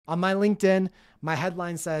On my LinkedIn, my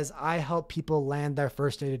headline says, I help people land their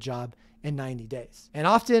first data job in 90 days. And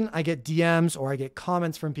often I get DMs or I get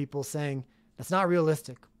comments from people saying, that's not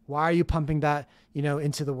realistic. Why are you pumping that,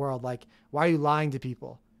 into the world? Like, why are you lying to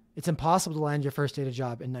people? It's impossible to land your first data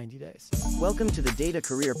job in 90 days. Welcome to the Data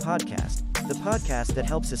Career Podcast, the podcast that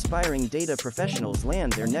helps aspiring data professionals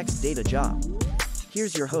land their next data job.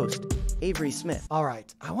 Here's your host, Avery Smith. All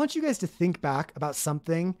right. I want you guys to think back about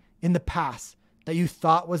something in the past that you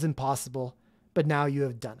thought was impossible, but now you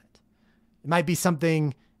have done it. It might be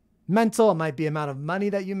something mental. It might be amount of money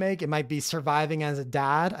that you make. It might be surviving as a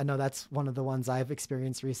dad. I know that's one of the ones I've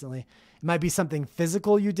experienced recently. It might be something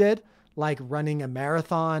physical you did, like running a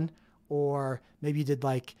marathon, or maybe you did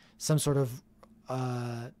like some sort of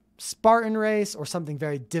Spartan race or something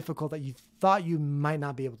very difficult that you thought you might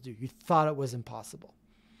not be able to do. You thought it was impossible.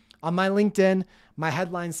 On my LinkedIn, my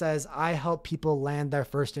headline says, I help people land their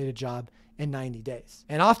first data job in 90 days.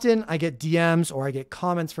 And often I get DMs or I get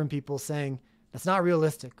comments from people saying, that's not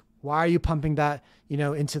realistic. Why are you pumping that,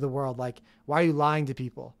 into the world? Like, why are you lying to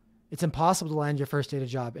people? It's impossible to land your first data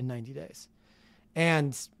job in 90 days.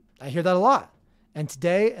 And I hear that a lot. And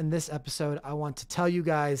today in this episode, I want to tell you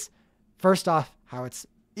guys, first off, how it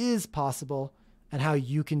is possible and how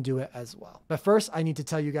you can do it as well. But first, I need to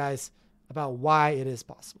tell you guys about why it is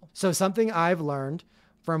possible. So something I've learned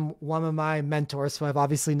from one of my mentors, who I've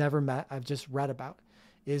obviously never met, I've just read about,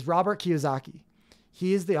 is Robert Kiyosaki.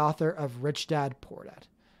 He is the author of Rich Dad, Poor Dad.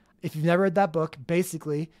 If you've never read that book,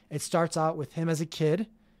 basically it starts out with him as a kid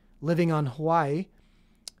living on Hawaii,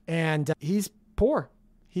 and he's poor.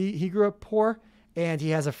 He grew up poor, and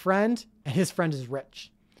he has a friend, and his friend is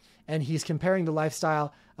rich. And he's comparing the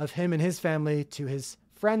lifestyle of him and his family to his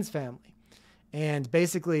friend's family. And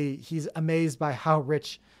basically he's amazed by how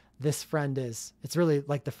rich this friend is. It's really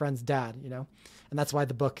like the friend's dad, and that's why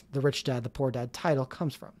the book, The Rich Dad, The Poor Dad title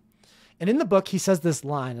comes from. And in the book, he says this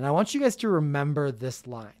line, and I want you guys to remember this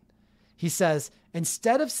line. He says,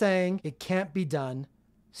 instead of saying it can't be done,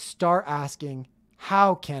 start asking,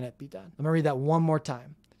 how can it be done? I'm gonna read that one more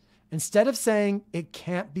time. Instead of saying it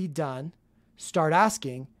can't be done, start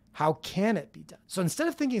asking, how can it be done? So instead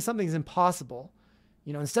of thinking something's impossible,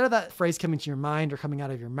 instead of that phrase coming to your mind or coming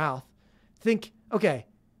out of your mouth, think, okay,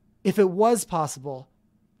 if it was possible,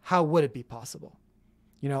 how would it be possible?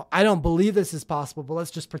 I don't believe this is possible, but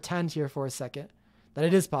let's just pretend here for a second that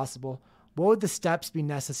it is possible. What would the steps be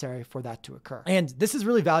necessary for that to occur? And this is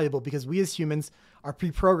really valuable because we as humans are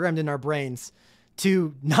pre-programmed in our brains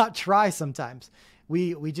to not try sometimes.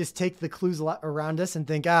 We just take the clues around us and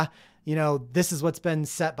think, this is what's been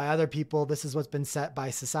set by other people. This is what's been set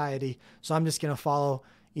by society. So I'm just going to follow,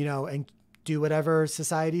 and do whatever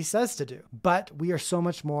society says to do. But we are so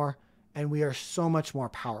much more, and we are so much more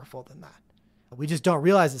powerful than that. We just don't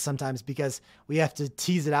realize it sometimes because we have to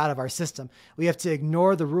tease it out of our system. We have to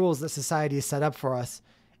ignore the rules that society has set up for us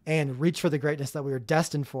and reach for the greatness that we are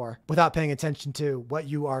destined for without paying attention to what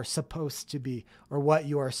you are supposed to be or what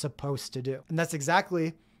you are supposed to do. And that's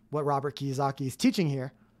exactly what Robert Kiyosaki is teaching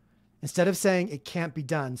here. Instead of saying it can't be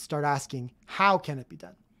done, start asking, how can it be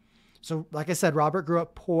done? So like I said, Robert grew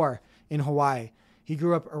up poor in Hawaii. He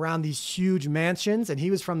grew up around these huge mansions, and he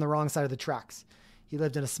was from the wrong side of the tracks. He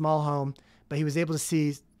lived in a small home, but he was able to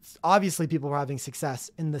see, obviously, people were having success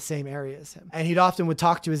in the same area as him. And he'd often would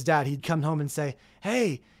talk to his dad. He'd come home and say,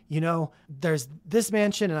 hey, there's this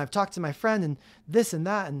mansion, and I've talked to my friend and this and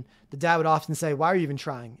that. And the dad would often say, why are you even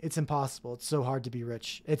trying? It's impossible. It's so hard to be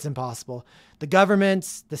rich. It's impossible. The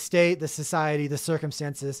government, the state, the society, the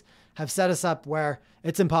circumstances have set us up where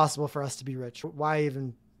it's impossible for us to be rich. Why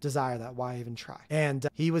even desire that? Why even try? And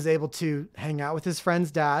he was able to hang out with his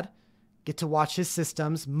friend's dad, get to watch his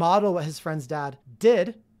systems, model what his friend's dad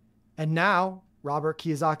did. And now Robert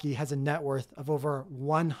Kiyosaki has a net worth of over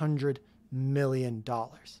 $100 million.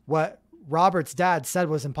 What Robert's dad said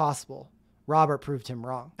was impossible, Robert proved him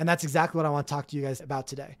wrong. And that's exactly what I want to talk to you guys about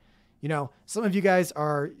today. Some of you guys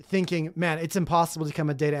are thinking, man, it's impossible to become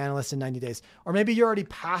a data analyst in 90 days. Or maybe you're already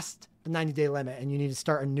past the 90-day limit and you need to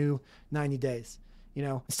start a new 90 days.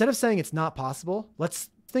 Instead of saying it's not possible, let's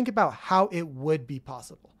think about how it would be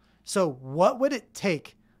possible. So what would it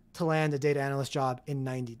take to land a data analyst job in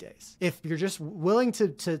 90 days? If you're just willing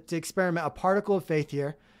to experiment a particle of faith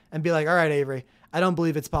here and be like, all right, Avery, I don't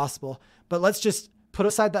believe it's possible, but let's just put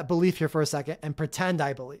aside that belief here for a second and pretend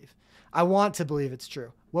I believe. I want to believe it's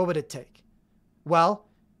true. What would it take? Well,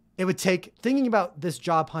 it would take thinking about this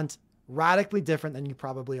job hunt radically different than you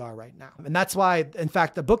probably are right now. And that's why, in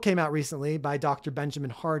fact, the book came out recently by Dr. Benjamin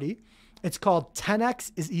Hardy. It's called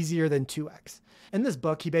 10x is easier than 2x. In this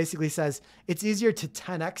book, he basically says it's easier to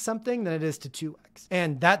 10x something than it is to 2x.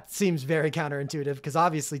 And that seems very counterintuitive because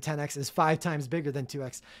obviously 10x is 5 times bigger than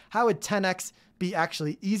 2x. How would 10x be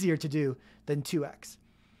actually easier to do than 2x?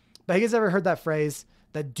 But you guys ever heard that phrase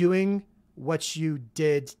that doing what you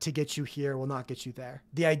did to get you here will not get you there?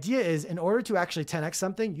 The idea is in order to actually 10x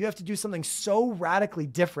something, you have to do something so radically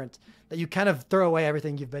different that you kind of throw away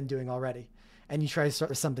everything you've been doing already and you try to start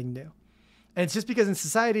with something new. And it's just because in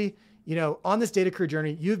society, on this data career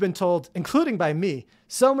journey, you've been told, including by me,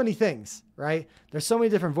 so many things, right? There's so many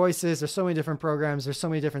different voices. There's so many different programs. There's so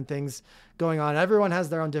many different things going on. Everyone has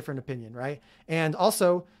their own different opinion, right? And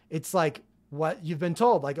also it's like what you've been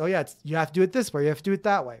told, like, oh yeah, you have to do it this way. You have to do it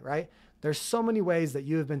that way, right? There's so many ways that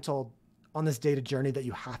you have been told on this data journey that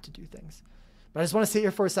you have to do things. But I just want to sit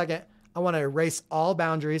here for a second. I want to erase all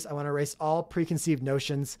boundaries. I want to erase all preconceived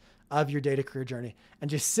notions of your data career journey and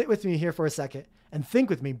just sit with me here for a second and think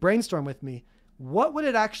with me, brainstorm with me. What would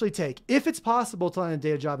it actually take, if it's possible, to land a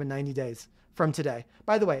data job in 90 days from today?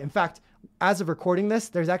 By the way, in fact, as of recording this,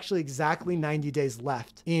 there's actually exactly 90 days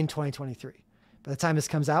left in 2023. By the time this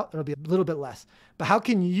comes out, it'll be a little bit less. But how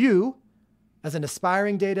can you, as an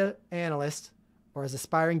aspiring data analyst or as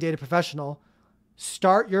aspiring data professional,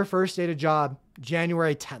 start your first data job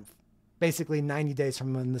January 10th? Basically 90 days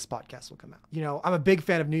from when this podcast will come out. I'm a big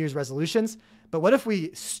fan of New Year's resolutions, but what if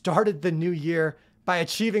we started the new year by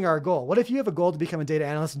achieving our goal? What if you have a goal to become a data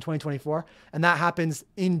analyst in 2024 and that happens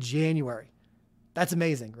in January? That's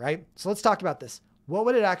amazing, right? So let's talk about this. What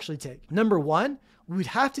would it actually take? Number one, we'd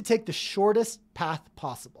have to take the shortest path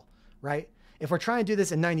possible, right? If we're trying to do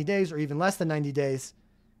this in 90 days or even less than 90 days,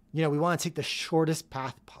 we want to take the shortest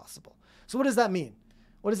path possible. So what does that mean?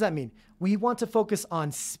 What does that mean? We want to focus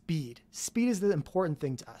on speed. Speed is the important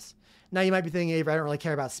thing to us. Now you might be thinking, Avery, I don't really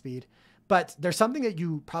care about speed, but there's something that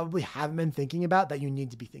you probably haven't been thinking about that you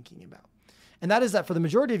need to be thinking about. And that is that for the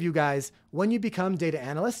majority of you guys, when you become data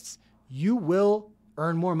analysts, you will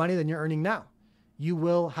earn more money than you're earning now. You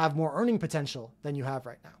will have more earning potential than you have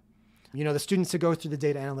right now. The students who go through the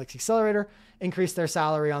Data Analytics Accelerator increase their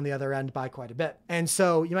salary on the other end by quite a bit. And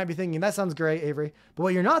so you might be thinking, that sounds great, Avery. But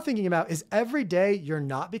what you're not thinking about is every day you're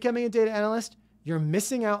not becoming a data analyst, you're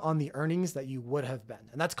missing out on the earnings that you would have been.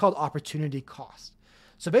 And that's called opportunity cost.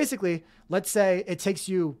 So basically, let's say it takes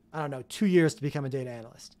you, 2 years to become a data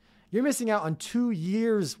analyst. You're missing out on 2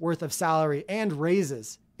 years worth of salary and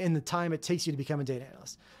raises in the time it takes you to become a data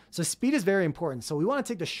analyst. So speed is very important. So we want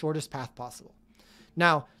to take the shortest path possible.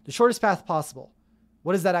 Now, the shortest path possible,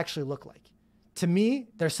 what does that actually look like? To me,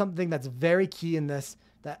 there's something that's very key in this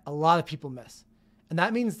that a lot of people miss. And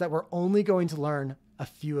that means that we're only going to learn a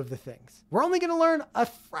few of the things. We're only going to learn a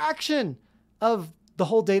fraction of the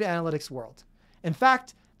whole data analytics world. In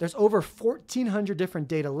fact, there's over 1,400 different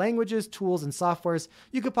data languages, tools, and softwares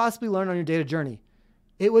you could possibly learn on your data journey.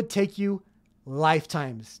 It would take you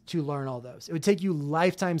lifetimes to learn all those. It would take you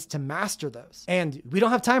lifetimes to master those. And we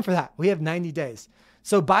don't have time for that. We have 90 days.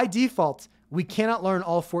 So by default, we cannot learn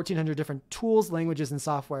all 1,400 different tools, languages, and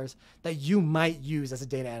softwares that you might use as a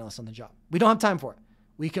data analyst on the job. We don't have time for it.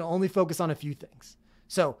 We can only focus on a few things.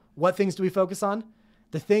 So what things do we focus on?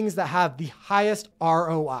 The things that have the highest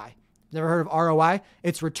ROI. Never heard of ROI?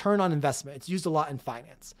 It's return on investment. It's used a lot in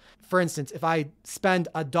finance. For instance, if I spend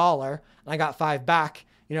 $1 and I got 5 back,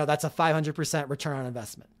 that's a 500% return on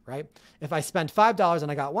investment, right? If I spend $5 and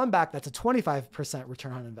I got 1 back, that's a 25%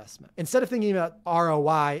 return on investment. Instead of thinking about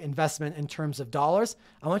ROI investment in terms of dollars,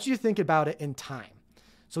 I want you to think about it in time.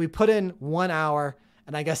 So we put in 1 hour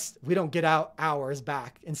and I guess we don't get out hours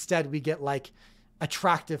back. Instead, we get like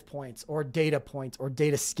attractive points or data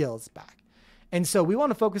skills back. And so we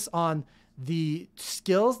want to focus on the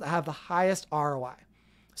skills that have the highest ROI.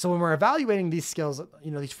 So when we're evaluating these skills,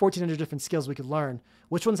 these 1,400 different skills we could learn,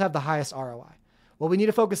 which ones have the highest ROI? Well, we need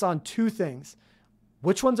to focus on 2 things.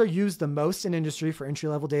 Which ones are used the most in industry for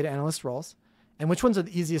entry-level data analyst roles? And which ones are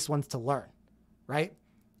the easiest ones to learn, right?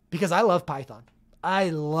 Because I love Python. I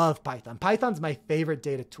love Python. Python's my favorite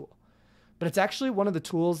data tool. But it's actually one of the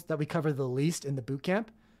tools that we cover the least in the bootcamp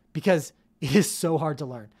because it is so hard to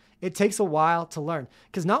learn. It takes a while to learn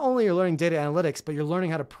because not only you're learning data analytics, but you're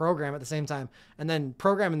learning how to program at the same time and then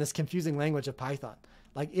program in this confusing language of Python.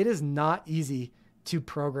 Like it is not easy to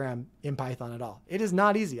program in Python at all. It is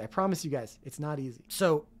not easy. I promise you guys, it's not easy.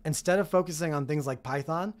 So instead of focusing on things like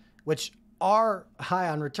Python, which are high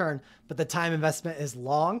on return, but the time investment is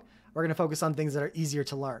long, we're going to focus on things that are easier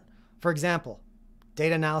to learn. For example,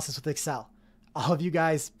 data analysis with Excel. All of you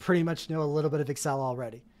guys pretty much know a little bit of Excel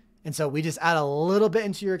already. And so we just add a little bit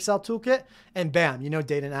into your Excel toolkit and bam, you know,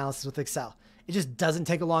 data analysis with Excel. It just doesn't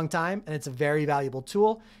take a long time and it's a very valuable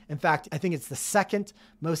tool. In fact, I think it's the second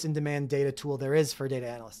most in-demand data tool there is for data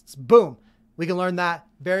analysts. Boom, we can learn that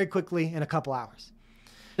very quickly in a couple hours.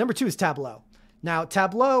 Number 2 is Tableau. Now,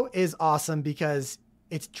 Tableau is awesome because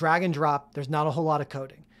it's drag and drop. There's not a whole lot of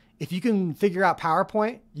coding. If you can figure out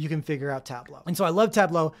PowerPoint, you can figure out Tableau. And so I love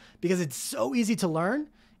Tableau because it's so easy to learn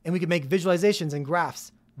and we can make visualizations and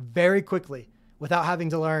graphs very quickly without having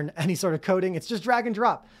to learn any sort of coding. It's just drag and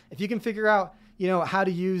drop. If you can figure out, you know, how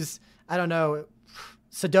to use, I don't know,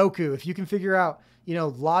 Sudoku, if you can figure out, you know,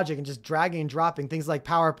 logic and just dragging and dropping things like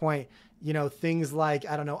PowerPoint, you know, things like,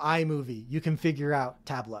 I don't know, iMovie, you can figure out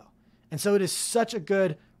Tableau. And so it is such a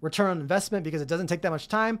good return on investment because it doesn't take that much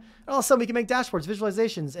time. And all of a sudden we can make dashboards,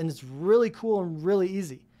 visualizations, and it's really cool and really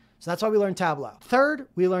easy. So that's why we learned Tableau. Third,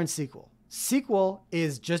 we learned SQL. SQL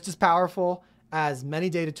is just as powerful as many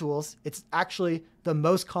data tools. It's actually the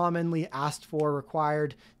most commonly asked for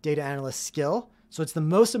required data analyst skill. So it's the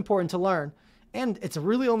most important to learn. And it's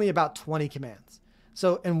really only about 20 commands.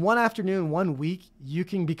 So in one afternoon, 1 week, you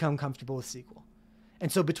can become comfortable with SQL. And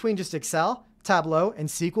so between just Excel, Tableau, and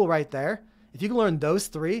SQL right there, if you can learn those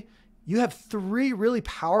 3, you have 3 really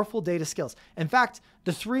powerful data skills. In fact,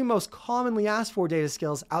 the 3 most commonly asked for data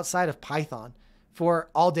skills outside of Python for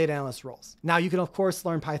all data analyst roles. Now you can of course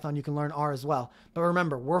learn Python, you can learn R as well. But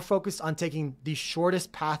remember, we're focused on taking the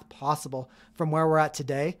shortest path possible from where we're at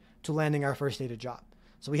today to landing our first data job.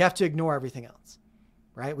 So we have to ignore everything else,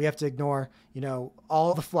 right? We have to ignore, you know,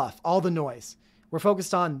 all the fluff, all the noise. We're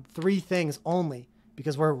focused on 3 things only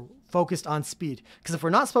because we're focused on speed. Because if we're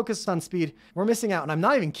not focused on speed, we're missing out. And I'm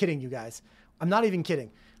not even kidding you guys. I'm not even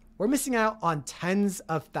kidding. We're missing out on tens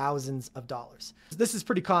of thousands of dollars. This is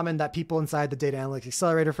pretty common that people inside the Data Analytics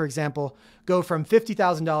Accelerator, for example, go from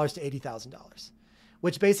 $50,000 to $80,000,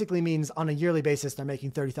 which basically means on a yearly basis, they're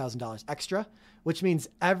making $30,000 extra, which means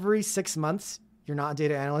every 6 months, you're not a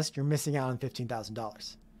data analyst, you're missing out on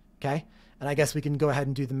 $15,000, okay? And I guess we can go ahead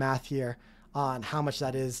and do the math here on how much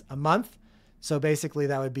that is a month. So basically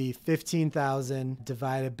that would be 15,000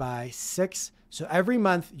 divided by 6. So every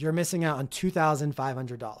month you're missing out on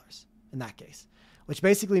 $2,500 in that case, which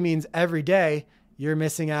basically means every day you're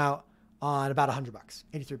missing out on about $100,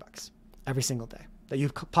 $83 every single day that you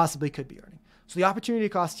possibly could be earning. So the opportunity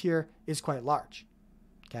cost here is quite large.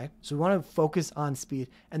 Okay. So we want to focus on speed,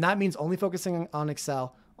 and that means only focusing on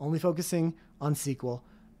Excel, only focusing on SQL,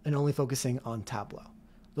 and only focusing on Tableau.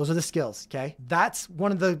 Those are the skills. Okay. That's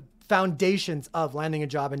one of the foundations of landing a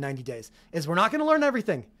job in 90 days is we're not going to learn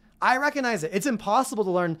everything. I recognize it. It's impossible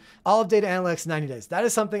to learn all of data analytics in 90 days. That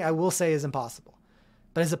is something I will say is impossible.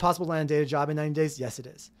 But is it possible to land a data job in 90 days? Yes, it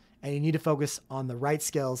is. And you need to focus on the right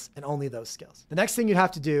skills and only those skills. The next thing you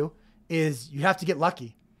have to do is you have to get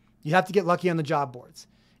lucky. You have to get lucky on the job boards.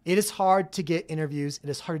 It is hard to get interviews. It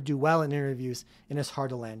is hard to do well in interviews, and it's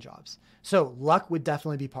hard to land jobs. So luck would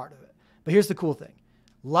definitely be part of it. But here's the cool thing.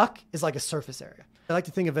 Luck is like a surface area. I like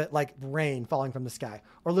to think of it like rain falling from the sky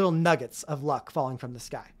or little nuggets of luck falling from the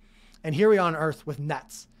sky. And here we are on Earth with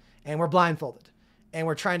nets, and we're blindfolded, and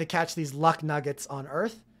we're trying to catch these luck nuggets on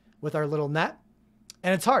Earth with our little net.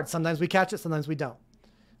 And it's hard. Sometimes we catch it, sometimes we don't.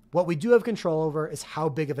 What we do have control over is how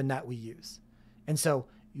big of a net we use. And so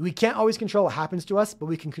we can't always control what happens to us, but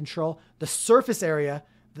we can control the surface area,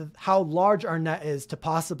 how large our net is to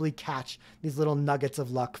possibly catch these little nuggets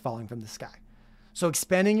of luck falling from the sky. So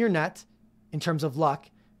expanding your net in terms of luck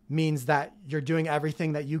means that you're doing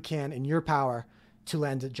everything that you can in your power to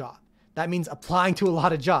land a job. That means applying to a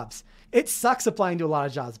lot of jobs. It sucks applying to a lot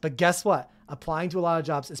of jobs, but guess what? Applying to a lot of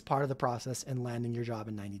jobs is part of the process in landing your job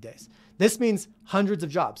in 90 days. This means hundreds of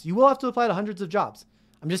jobs. You will have to apply to hundreds of jobs.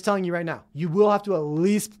 I'm just telling you right now, you will have to at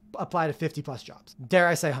least apply to 50 plus jobs. Dare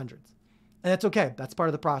I say hundreds. And that's okay. That's part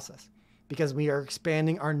of the process because we are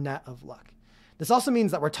expanding our net of luck. This also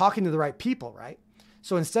means that we're talking to the right people, right?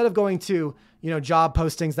 So instead of going to, job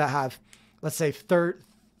postings that have, let's say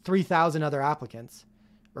 3,000 other applicants,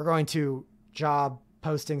 we're going to job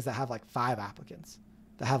postings that have like 5 applicants,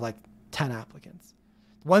 that have like 10 applicants.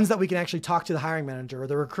 Ones that we can actually talk to the hiring manager or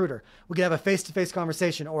the recruiter. We can have a face-to-face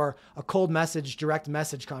conversation or a cold message, direct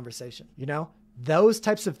message conversation. Those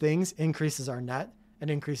types of things increases our net and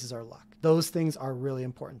increases our luck. Those things are really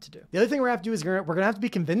important to do. The other thing we're going to have to do is we're going to have to be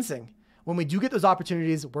convincing. When we do get those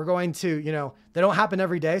opportunities, we're going to, they don't happen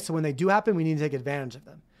every day. So when they do happen, we need to take advantage of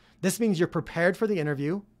them. This means you're prepared for the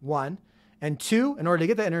interview, 1. And 2, in order to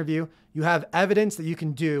get the interview, you have evidence that you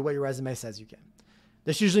can do what your resume says you can.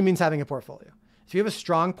 This usually means having a portfolio. If you have a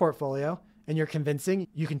strong portfolio and you're convincing,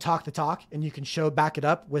 you can talk the talk and you can back it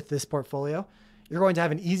up with this portfolio, you're going to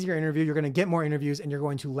have an easier interview, you're going to get more interviews, and you're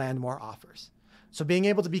going to land more offers. So being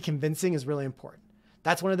able to be convincing is really important.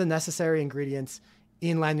 That's one of the necessary ingredients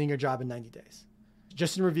in landing your job in 90 days.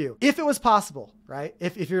 Just in review, if it was possible, right?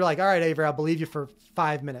 If you're like, all right, Avery, I'll believe you for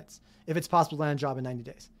 5 minutes. If it's possible to land a job in 90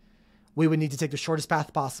 days, we would need to take the shortest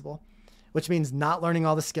path possible, which means not learning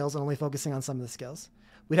all the skills and only focusing on some of the skills.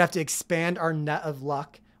 We'd have to expand our net of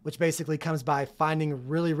luck, which basically comes by finding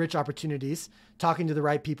really rich opportunities, talking to the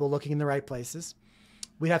right people, looking in the right places.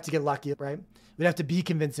 We'd have to get lucky, right? We'd have to be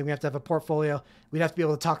convincing. We have to have a portfolio. We'd have to be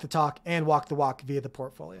able to talk the talk and walk the walk via the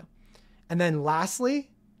portfolio. And then lastly,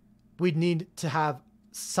 we'd need to have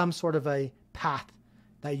some sort of a path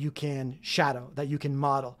that you can shadow, that you can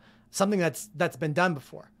model, something that's been done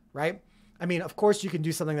before, right? I mean, of course you can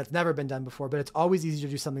do something that's never been done before, but it's always easier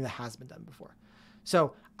to do something that has been done before.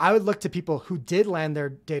 So I would look to people who did land their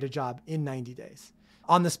data job in 90 days.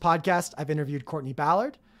 On this podcast, I've interviewed Courtney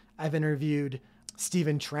Ballard. I've interviewed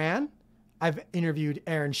Stephen Tran. I've interviewed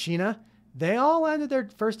Aaron Sheena. They all landed their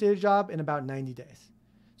first data job in about 90 days.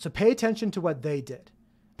 So pay attention to what they did.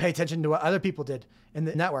 Pay attention to what other people did in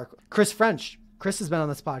the network. Chris French. Chris has been on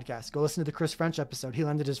this podcast. Go listen to the Chris French episode. He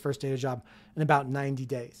landed his first data job in about 90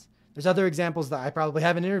 days. There's other examples that I probably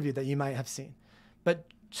haven't interviewed that you might have seen. But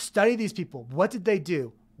study these people. What did they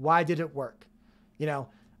do? Why did it work? You know,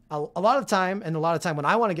 a lot of time when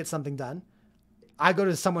I want to get something done, I go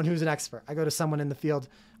to someone who's an expert. I go to someone in the field.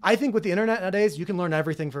 I think with the internet nowadays, you can learn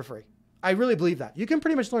everything for free. I really believe that. You can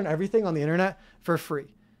pretty much learn everything on the internet for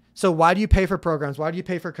free. So why do you pay for programs? Why do you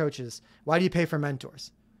pay for coaches? Why do you pay for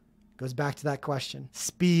mentors? Goes back to that question.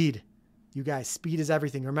 Speed. You guys, speed is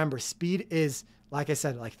everything. Remember, speed is, like I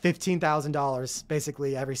said, like $15,000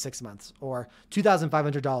 basically every 6 months or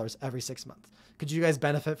 $2,500 every 6 months. Could you guys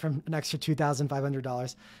benefit from an extra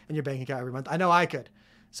 $2,500 in your bank account every month? I know I could.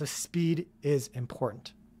 So speed is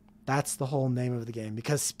important. That's the whole name of the game,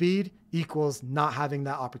 because speed equals not having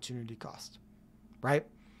that opportunity cost, right?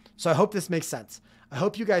 So I hope this makes sense. I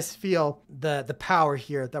hope you guys feel the power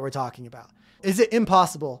here that we're talking about. Is it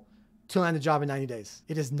impossible to land a job in 90 days?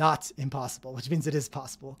 It is not impossible, which means it is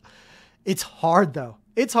possible. It's hard though.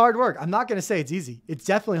 It's hard work. I'm not going to say it's easy. It's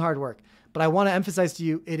definitely hard work, but I want to emphasize to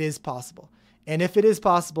you, it is possible. And if it is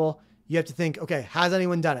possible, you have to think, okay, has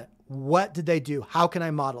anyone done it? What did they do? How can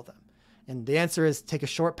I model them? And the answer is take a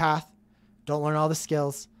short path. Don't learn all the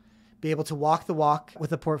skills. Be able to walk the walk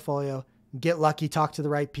with a portfolio, get lucky, talk to the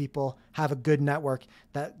right people, have a good network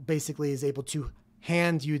that basically is able to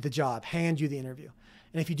hand you the job, hand you the interview.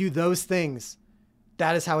 And if you do those things,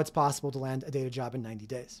 that is how it's possible to land a data job in 90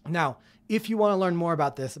 days. Now, if you want to learn more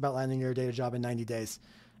about this, about landing your data job in 90 days,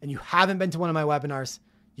 and you haven't been to one of my webinars,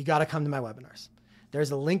 you got to come to my webinars.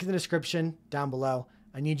 There's a link in the description down below.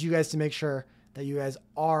 I need you guys to make sure that you guys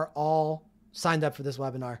are all signed up for this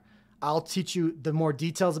webinar. I'll teach you the more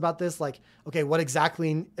details about this, like, okay, what exactly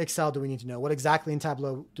in Excel do we need to know? What exactly in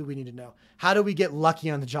Tableau do we need to know? How do we get lucky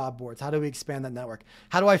on the job boards? How do we expand that network?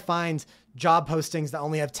 How do I find job postings that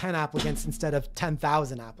only have 10 applicants instead of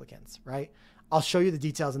 10,000 applicants, right? I'll show you the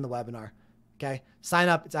details in the webinar, okay? Sign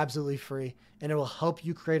up, it's absolutely free, and it will help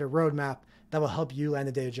you create a roadmap that will help you land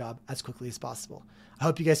a data job as quickly as possible. I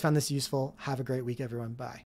hope you guys found this useful. Have a great week, everyone. Bye.